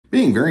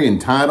Being very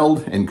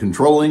entitled and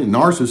controlling,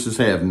 narcissists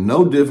have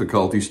no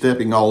difficulty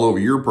stepping all over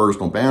your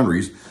personal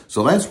boundaries.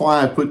 So that's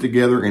why I put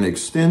together an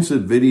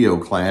extensive video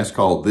class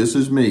called This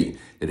Is Me.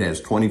 It has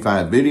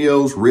 25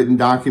 videos, written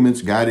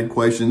documents, guided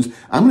questions.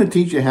 I'm going to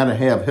teach you how to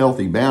have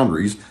healthy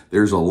boundaries.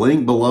 There's a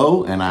link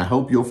below, and I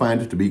hope you'll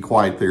find it to be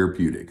quite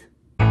therapeutic.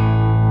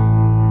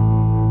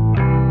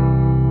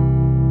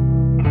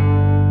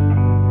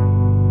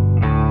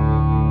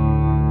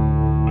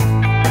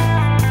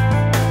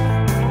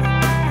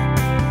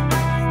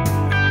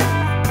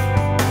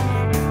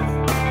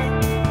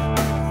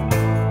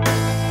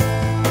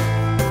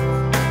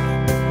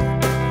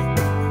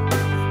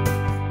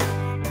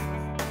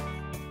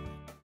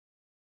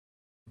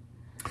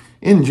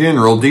 In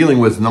general, dealing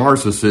with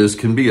narcissists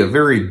can be a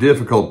very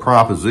difficult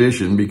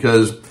proposition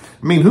because,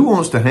 who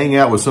wants to hang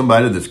out with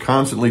somebody that's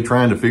constantly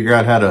trying to figure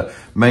out how to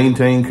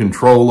maintain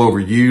control over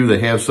you? They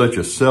have such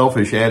a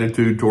selfish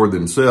attitude toward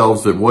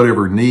themselves that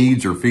whatever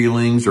needs or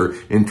feelings or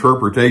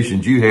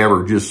interpretations you have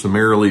are just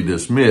summarily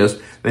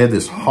dismissed. They have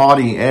this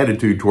haughty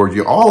attitude towards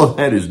you. All of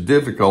that is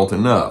difficult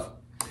enough.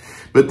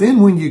 But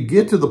then when you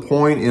get to the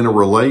point in a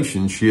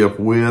relationship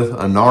with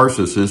a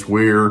narcissist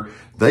where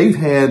they've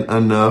had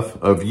enough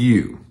of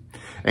you,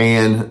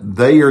 and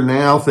they are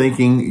now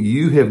thinking,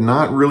 you have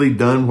not really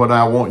done what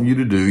I want you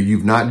to do.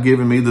 You've not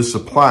given me the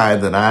supply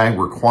that I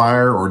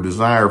require or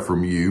desire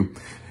from you.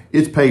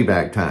 It's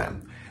payback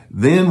time.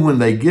 Then when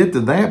they get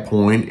to that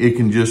point, it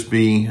can just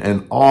be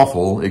an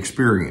awful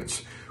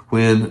experience.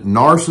 When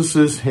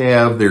narcissists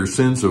have their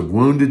sense of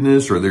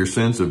woundedness or their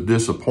sense of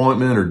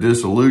disappointment or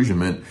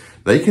disillusionment,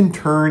 they can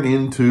turn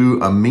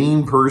into a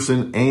mean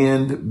person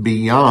and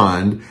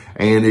beyond,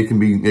 and it can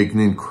be an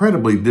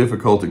incredibly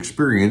difficult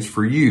experience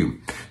for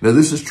you. Now,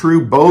 this is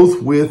true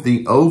both with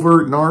the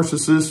overt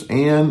narcissist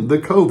and the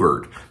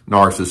covert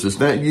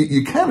narcissist. Now,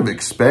 you kind of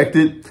expect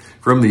it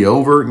from the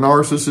overt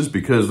narcissist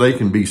because they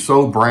can be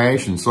so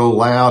brash and so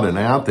loud and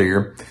out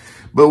there.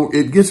 But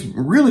it gets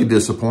really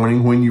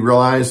disappointing when you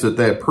realize that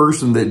that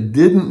person that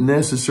didn't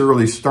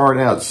necessarily start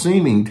out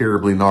seeming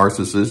terribly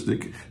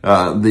narcissistic,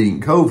 the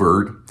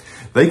covert,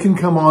 they can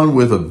come on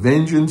with a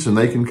vengeance and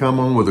they can come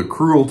on with a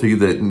cruelty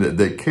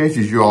that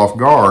catches you off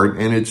guard,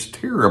 and it's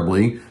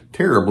terribly,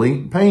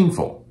 terribly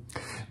painful.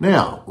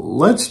 Now,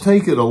 let's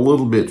take it a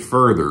little bit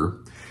further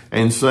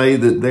and say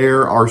that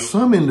there are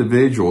some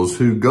individuals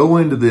who go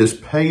into this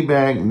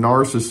payback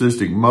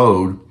narcissistic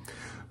mode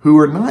who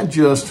are not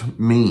just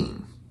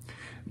mean,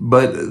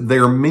 but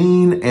they're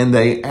mean and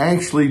they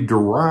actually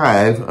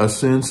derive a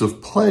sense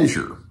of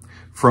pleasure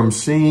from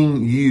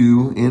seeing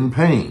you in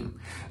pain.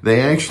 They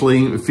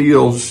actually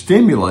feel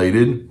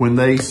stimulated when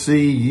they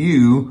see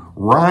you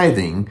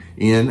writhing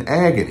in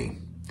agony.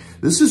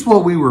 This is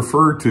what we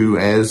refer to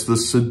as the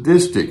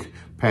sadistic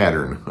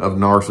pattern of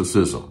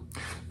narcissism.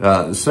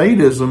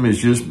 Sadism is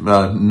just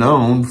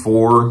known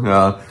for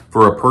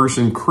a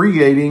person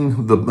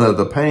creating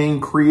the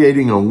pain,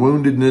 creating a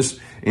woundedness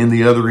in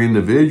the other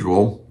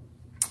individual,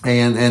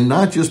 and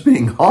not just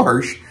being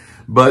harsh,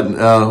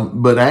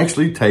 but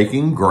actually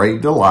taking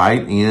great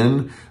delight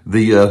in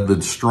the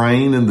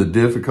strain and the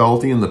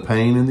difficulty and the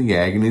pain and the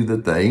agony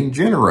that they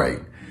generate.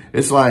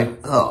 It's like,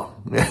 oh,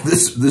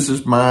 this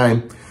is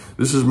my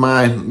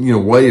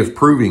way of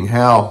proving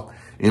how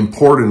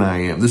important I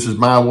am. This is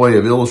my way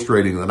of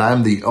illustrating that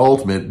I'm the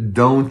ultimate.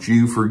 Don't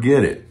you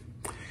forget it.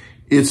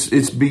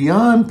 It's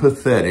beyond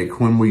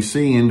pathetic when we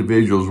see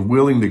individuals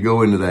willing to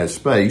go into that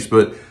space,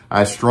 but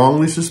I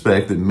strongly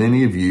suspect that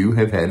many of you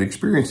have had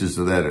experiences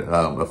to that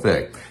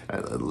effect.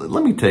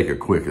 Let me take a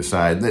quick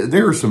aside.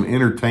 There are some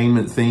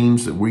entertainment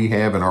themes that we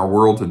have in our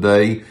world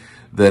today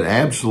that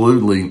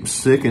absolutely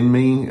sicken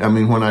me.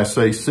 When I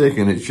say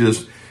sicken, it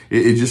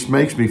just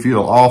makes me feel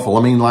awful.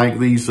 Like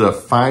these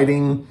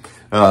fighting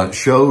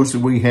shows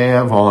that we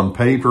have on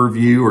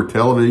pay-per-view or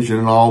television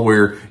and all,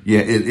 where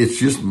it's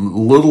just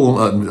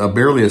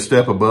barely a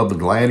step above the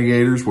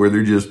gladiators, where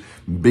they're just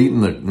beating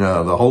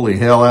the holy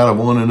hell out of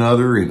one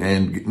another,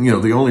 and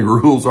the only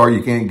rules are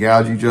you can't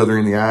gouge each other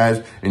in the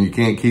eyes and you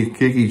can't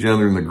kick each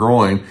other in the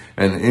groin,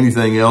 and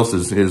anything else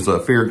is a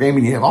fair game.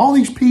 And you have all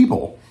these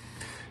people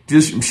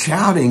just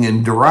shouting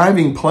and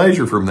deriving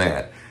pleasure from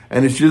that,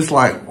 and it's just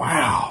like,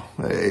 wow.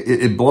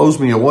 It blows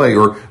me away.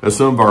 Or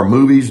some of our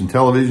movies and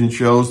television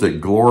shows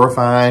that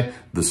glorify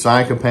the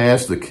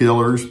psychopaths, the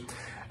killers.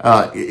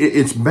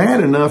 It's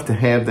bad enough to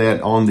have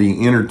that on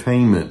the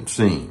entertainment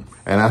scene,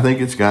 and I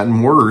think it's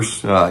gotten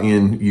worse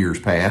in years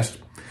past.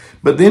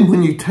 But then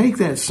when you take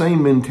that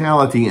same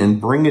mentality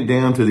and bring it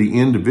down to the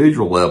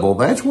individual level,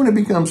 that's when it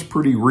becomes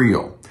pretty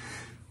real.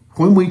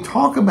 When we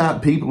talk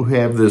about people who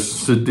have this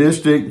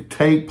sadistic,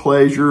 take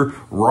pleasure,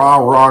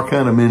 rah-rah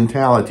kind of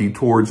mentality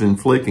towards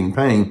inflicting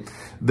pain,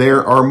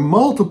 there are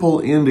multiple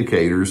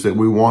indicators that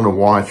we want to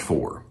watch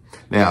for.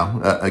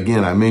 Now,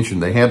 again, I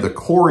mentioned they have the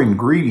core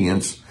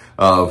ingredients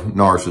of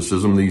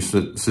narcissism, these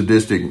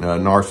sadistic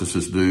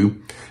narcissists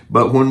do.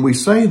 But when we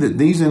say that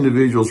these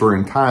individuals are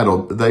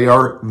entitled, they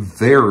are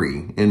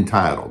very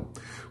entitled.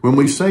 When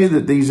we say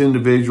that these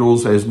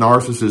individuals as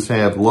narcissists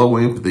have low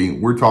empathy,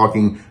 we're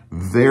talking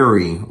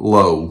very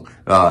low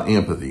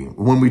empathy.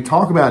 When we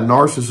talk about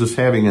narcissists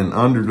having an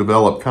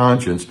underdeveloped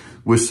conscience,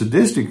 with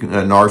sadistic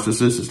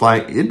narcissists, it's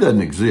like it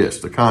doesn't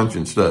exist. The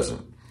conscience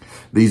doesn't.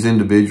 These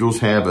individuals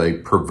have a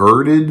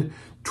perverted,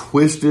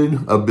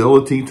 twisted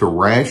ability to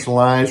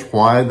rationalize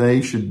why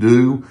they should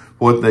do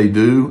what they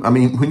do. I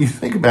mean, when you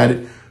think about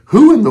it,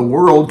 who in the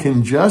world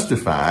can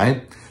justify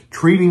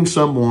treating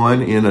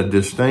someone in a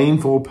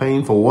disdainful,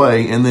 painful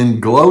way and then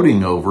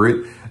gloating over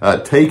it,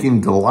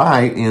 taking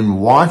delight in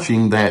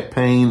watching that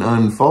pain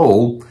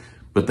unfold?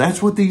 But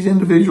that's what these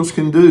individuals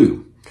can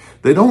do.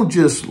 They don't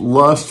just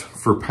lust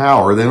for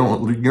power. They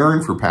don't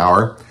yearn for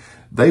power.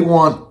 They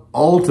want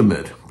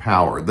ultimate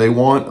power. They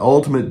want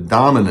ultimate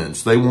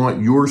dominance. They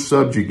want your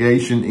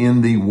subjugation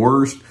in the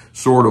worst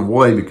sort of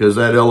way because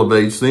that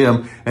elevates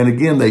them. And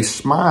again, they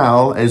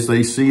smile as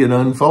they see it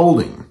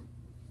unfolding.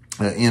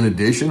 In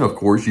addition, of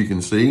course, you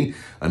can see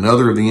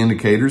another of the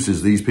indicators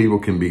is these people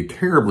can be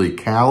terribly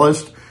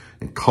calloused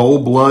and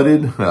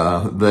cold-blooded.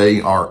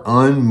 They are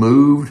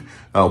unmoved.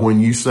 When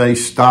you say,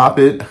 stop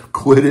it,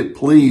 quit it,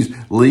 please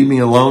leave me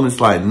alone,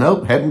 it's like,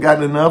 nope, haven't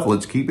gotten enough,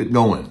 let's keep it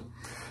going.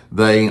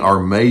 They are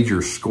major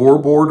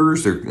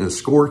scoreboarders, they're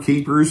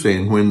scorekeepers,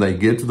 and when they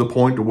get to the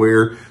point to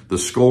where the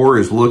score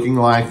is looking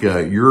like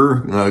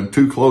you're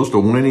too close to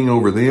winning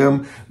over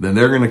them, then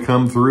they're going to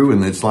come through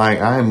and it's like,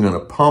 I am going to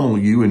pummel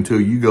you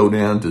until you go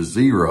down to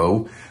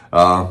zero.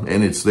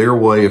 And it's their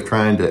way of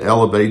trying to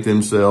elevate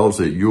themselves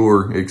at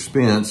your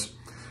expense.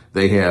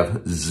 They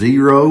have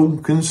zero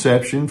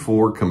conception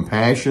for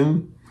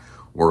compassion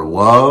or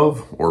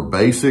love or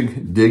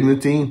basic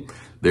dignity.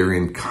 They're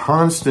in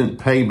constant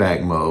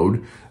payback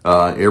mode.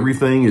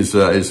 Everything is,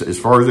 as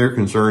far as they're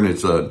concerned,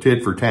 it's a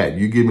tit for tat.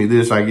 You give me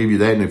this, I give you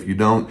that, and if you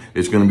don't,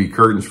 it's going to be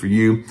curtains for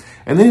you.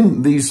 And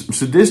then these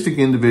sadistic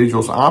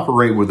individuals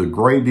operate with a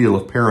great deal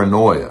of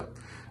paranoia.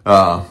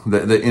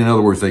 In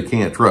other words, they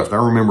can't trust. I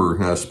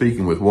remember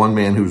speaking with one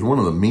man who was one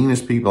of the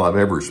meanest people I've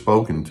ever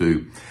spoken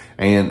to.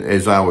 And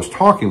as I was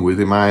talking with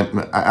him, I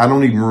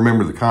don't even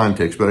remember the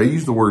context, but I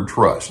used the word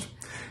trust.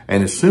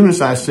 And as soon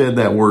as I said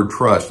that word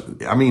trust,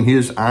 I mean,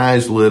 his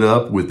eyes lit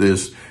up with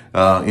this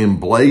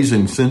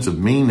emblazoned sense of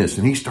meanness.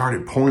 And he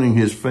started pointing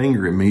his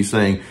finger at me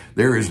saying,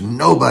 there is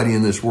nobody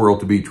in this world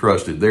to be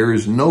trusted. There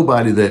is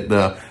nobody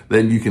that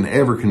you can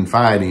ever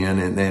confide in.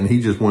 And he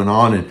just went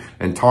on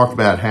and talked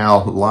about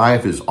how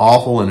life is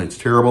awful and it's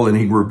terrible. And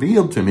he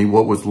revealed to me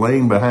what was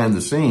laying behind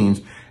the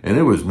scenes. And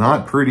it was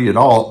not pretty at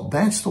all.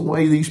 That's the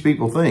way these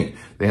people think.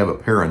 They have a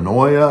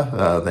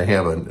paranoia. They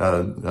have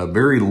a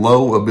very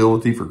low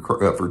ability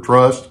for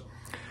trust.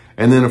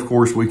 And then, of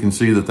course, we can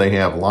see that they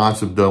have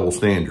lots of double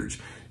standards.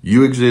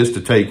 You exist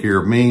to take care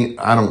of me.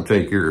 I don't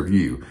take care of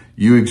you.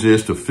 You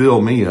exist to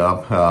fill me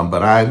up,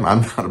 but I'm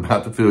not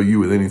about to fill you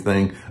with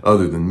anything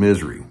other than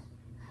misery.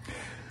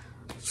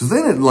 So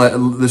then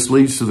this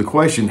leads to the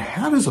question,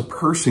 how does a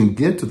person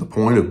get to the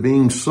point of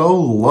being so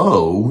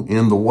low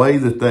in the way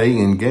that they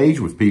engage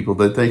with people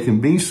that they can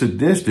be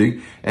sadistic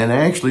and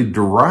actually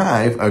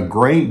derive a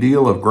great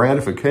deal of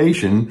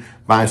gratification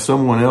by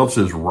someone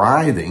else's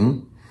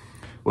writhing?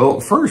 Well,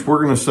 first,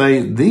 we're going to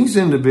say these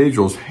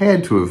individuals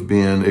had to have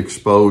been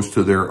exposed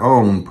to their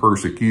own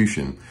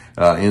persecution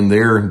in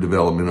their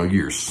developmental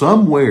years.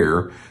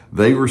 Somewhere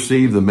they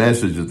received the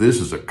message that this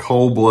is a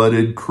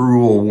cold-blooded,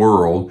 cruel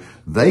world.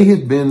 They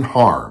had been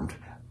harmed.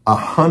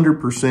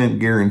 100%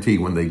 guarantee.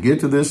 When they get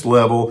to this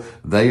level,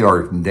 they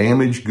are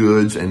damaged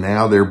goods, and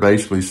now they're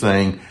basically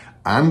saying,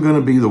 I'm going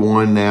to be the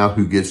one now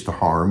who gets to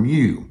harm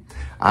you.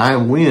 I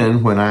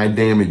win when I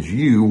damage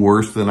you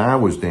worse than I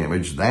was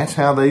damaged. That's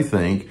how they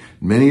think.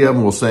 Many of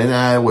them will say,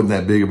 nah, it wasn't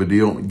that big of a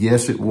deal.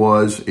 Yes, it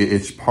was.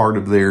 It's part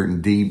of their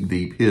deep,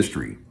 deep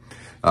history.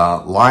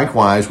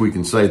 Likewise, we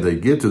can say they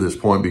get to this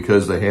point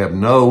because they have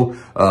no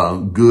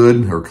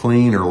good or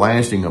clean or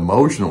lasting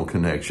emotional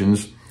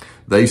connections.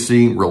 They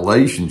see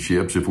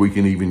relationships, if we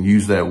can even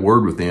use that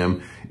word with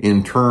them,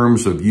 in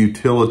terms of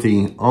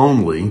utility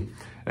only.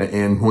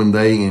 And when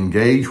they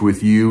engage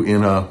with you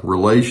in a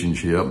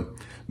relationship,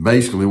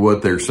 basically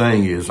what they're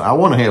saying is, I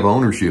want to have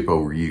ownership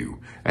over you.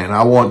 And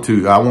I want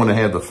to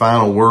have the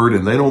final word,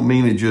 and they don't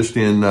mean it just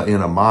in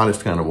a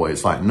modest kind of way.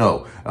 It's like,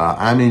 no,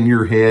 I'm in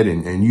your head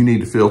and you need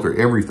to filter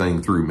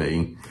everything through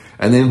me.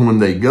 And then when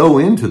they go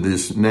into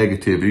this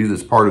negativity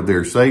that's part of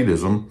their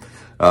sadism,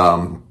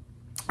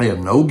 they have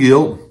no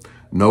guilt,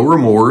 no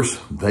remorse.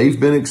 They've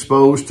been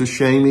exposed to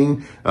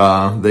shaming.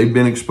 They've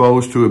been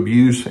exposed to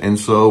abuse. And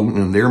so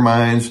in their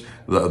minds,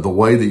 the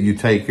way that you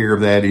take care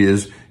of that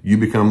is you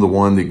become the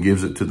one that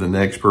gives it to the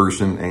next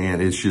person,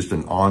 and it's just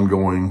an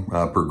ongoing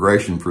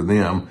progression for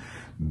them.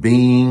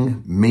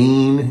 Being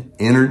mean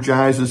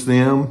energizes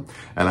them,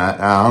 and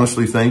I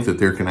honestly think that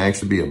there can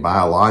actually be a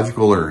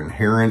biological or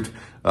inherent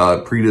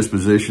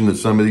predisposition that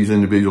some of these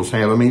individuals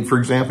have. I mean, for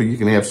example, you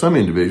can have some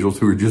individuals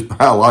who are just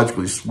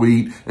biologically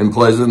sweet and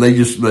pleasant.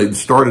 They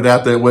started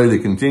out that way, they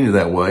continue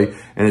that way,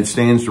 and it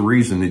stands to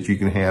reason that you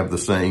can have the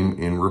same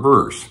in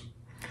reverse.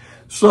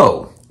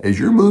 So, as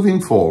you're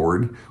moving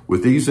forward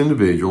with these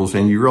individuals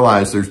and you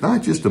realize there's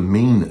not just a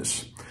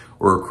meanness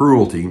or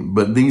cruelty,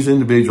 but these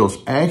individuals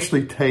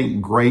actually take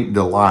great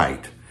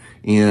delight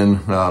in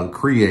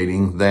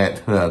creating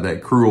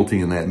that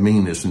cruelty and that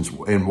meanness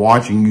and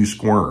watching you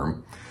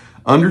squirm.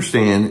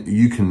 Understand,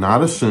 you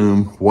cannot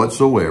assume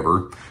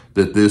whatsoever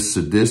that this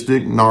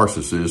sadistic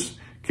narcissist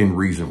can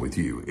reason with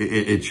you.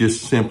 It's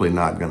just simply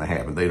not going to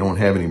happen. They don't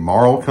have any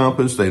moral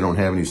compass. They don't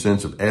have any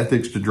sense of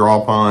ethics to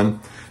draw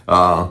upon.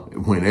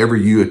 Whenever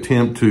you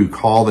attempt to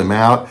call them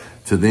out,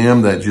 to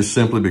them, that just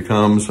simply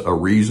becomes a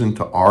reason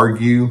to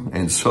argue.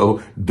 And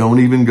so don't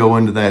even go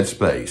into that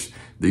space.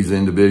 These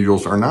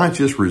individuals are not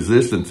just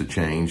resistant to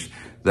change.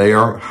 They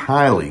are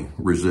highly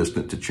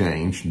resistant to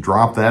change.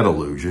 Drop that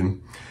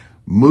illusion.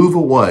 Move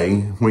away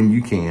when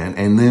you can,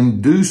 and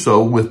then do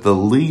so with the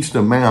least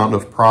amount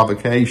of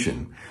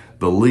provocation,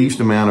 the least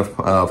amount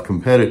of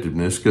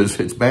competitiveness, because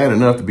it's bad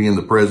enough to be in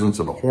the presence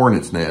of a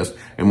hornet's nest,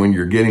 and when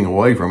you're getting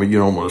away from it, you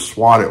don't want to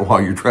swat it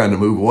while you're trying to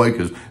move away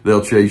because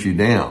they'll chase you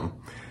down.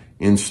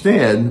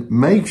 Instead,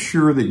 make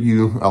sure that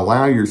you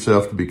allow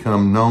yourself to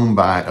become known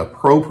by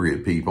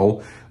appropriate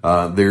people.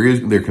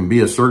 There can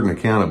be a certain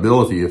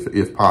accountability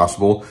if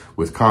possible,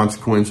 with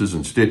consequences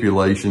and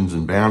stipulations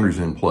and boundaries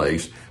in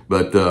place,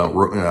 but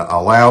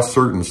allow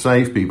certain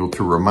safe people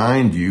to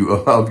remind you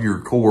of your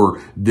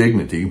core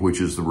dignity, which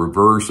is the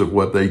reverse of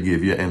what they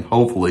give you, and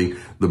hopefully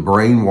the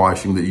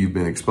brainwashing that you've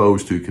been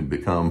exposed to can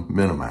become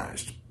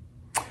minimized.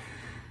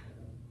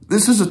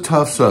 This is a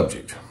tough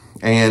subject.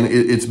 And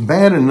it's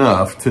bad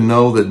enough to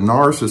know that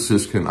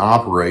narcissists can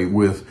operate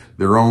with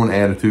their own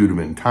attitude of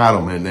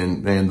entitlement,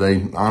 and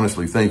they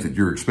honestly think that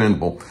you're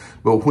expendable.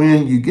 But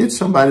when you get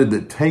somebody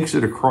that takes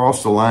it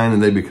across the line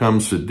and they become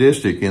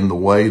sadistic in the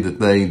way that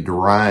they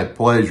derive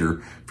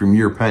pleasure from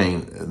your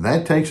pain,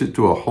 that takes it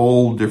to a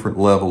whole different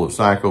level of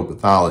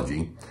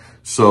psychopathology.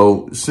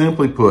 So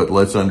simply put,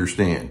 let's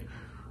understand,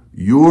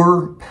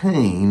 your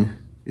pain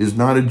is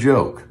not a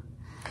joke.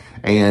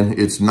 And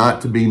it's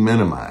not to be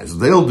minimized.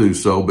 They'll do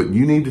so, but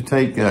you need to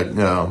take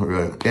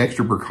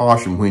extra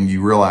precaution when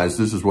you realize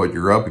this is what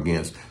you're up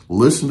against.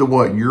 Listen to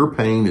what your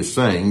pain is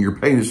saying. Your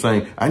pain is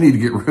saying, I need to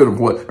get rid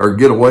of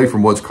get away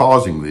from what's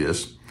causing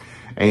this.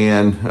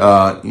 And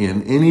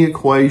in any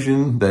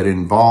equation that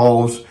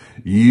involves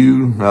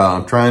you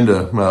trying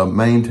to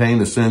maintain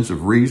a sense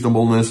of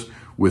reasonableness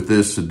with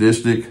this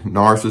sadistic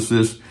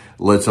narcissist,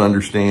 let's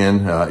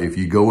understand, if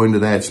you go into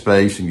that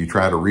space and you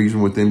try to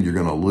reason with them, you're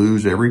going to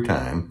lose every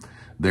time.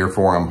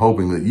 Therefore, I'm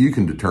hoping that you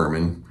can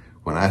determine,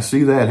 when I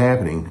see that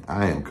happening,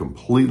 I am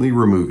completely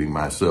removing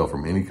myself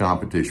from any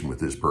competition with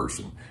this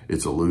person.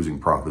 It's a losing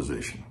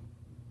proposition.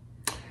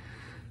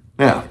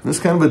 Now, this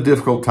is kind of a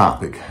difficult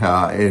topic.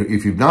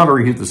 If you've not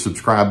already hit the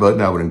subscribe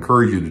button, I would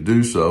encourage you to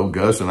do so.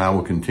 Gus and I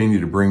will continue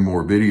to bring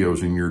more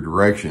videos in your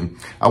direction.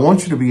 I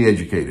want you to be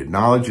educated.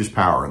 Knowledge is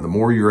power, and the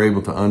more you're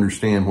able to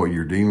understand what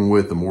you're dealing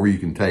with, the more you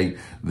can take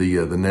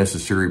the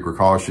necessary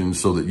precautions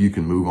so that you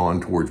can move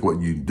on towards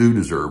what you do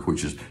deserve,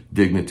 which is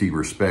dignity,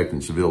 respect,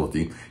 and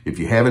civility. If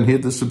you haven't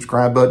hit the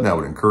subscribe button, I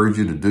would encourage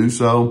you to do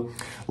so.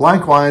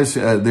 Likewise,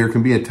 there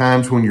can be at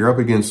times when you're up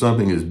against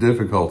something as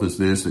difficult as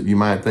this that you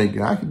might think,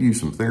 I could use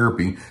some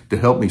therapy to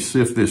help me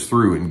sift this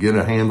through and get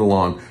a handle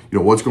on,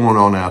 what's going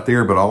on out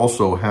there, but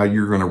also how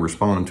you're going to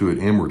respond to it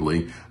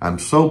inwardly. I'm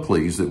so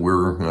pleased that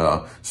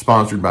we're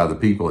sponsored by the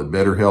people at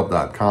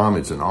BetterHelp.com.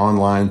 It's an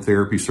online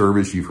therapy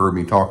service. You've heard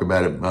me talk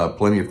about it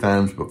plenty of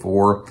times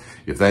before.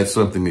 If that's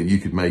something that you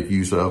could make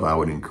use of, I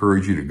would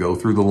encourage you to go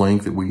through the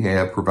link that we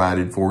have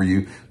provided for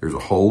you. There's a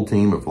whole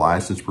team of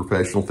licensed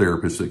professional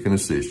therapists that can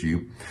assist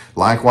you.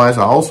 Likewise,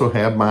 I also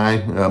have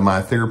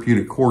my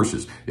therapeutic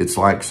courses. It's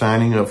like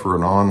signing up for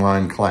an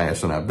online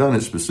class, and I've done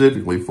it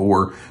specifically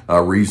for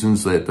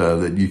reasons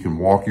that you can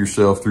walk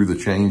yourself through the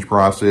change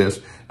process.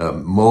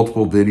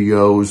 Multiple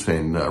videos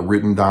and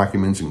written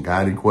documents and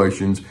guided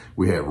questions.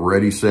 We have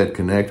Ready, Set,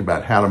 Connect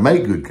about how to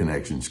make good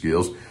connection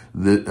skills.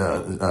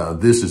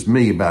 This is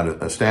me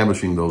about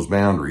establishing those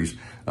boundaries.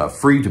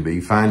 Free to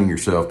be, finding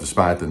yourself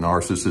despite the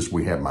narcissist.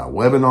 We have my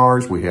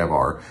webinars. We have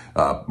our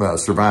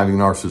Surviving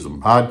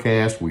Narcissism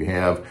podcast. We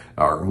have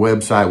our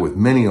website with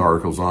many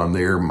articles on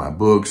there, my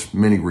books,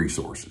 many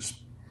resources.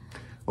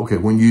 Okay,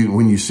 when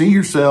you see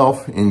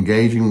yourself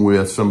engaging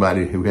with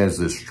somebody who has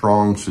this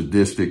strong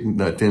sadistic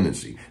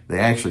tendency, they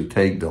actually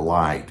take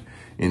delight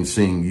in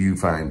seeing you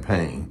find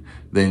pain,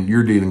 then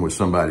you're dealing with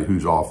somebody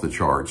who's off the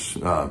charts,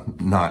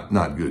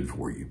 not good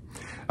for you.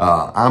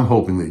 I'm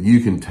hoping that you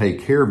can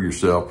take care of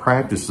yourself,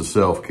 practice the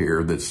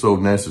self-care that's so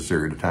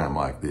necessary at a time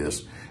like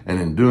this. And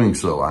in doing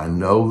so, I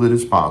know that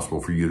it's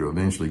possible for you to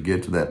eventually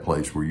get to that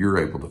place where you're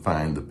able to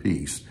find the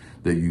peace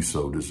that you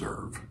so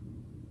deserve.